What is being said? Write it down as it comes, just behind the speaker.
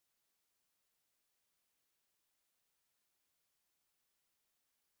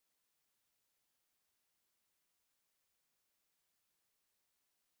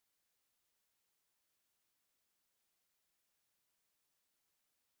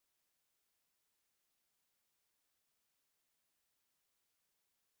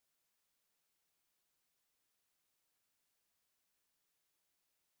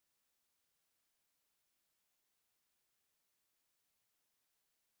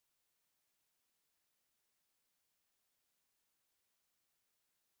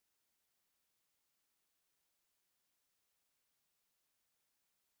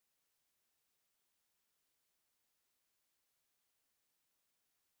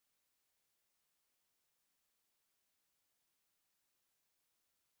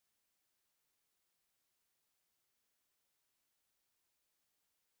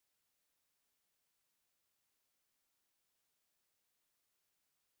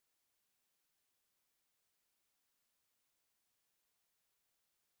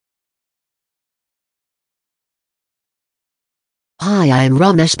Hi, I am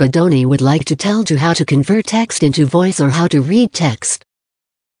Ramesh Badoni would like to tell you how to convert text into voice or how to read text.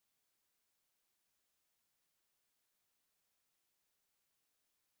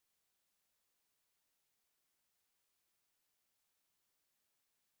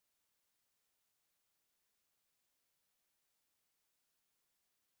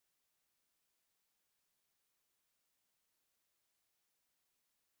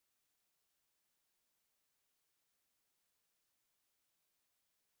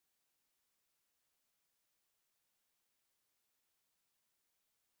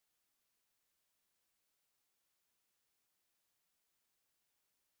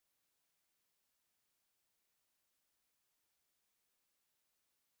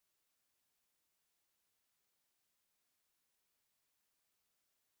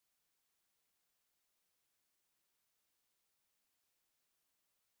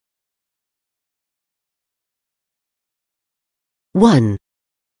 One.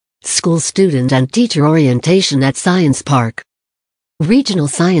 School student and teacher orientation at Science Park. Regional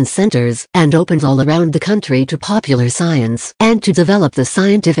science centers and opens all around the country to popular science and to develop the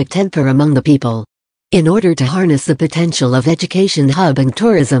scientific temper among the people. In order to harness the potential of education hub and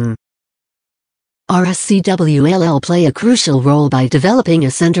tourism. RSCWLL play a crucial role by developing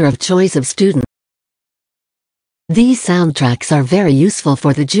a center of choice of students. These soundtracks are very useful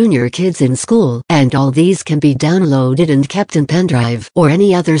for the junior kids in school, and all these can be downloaded and kept in pendrive or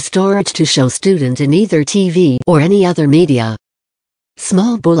any other storage to show student in either TV or any other media.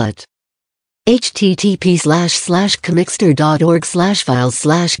 Small bullet.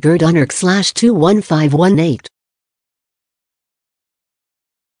 http://commixter.org/files/gerdunarc/21518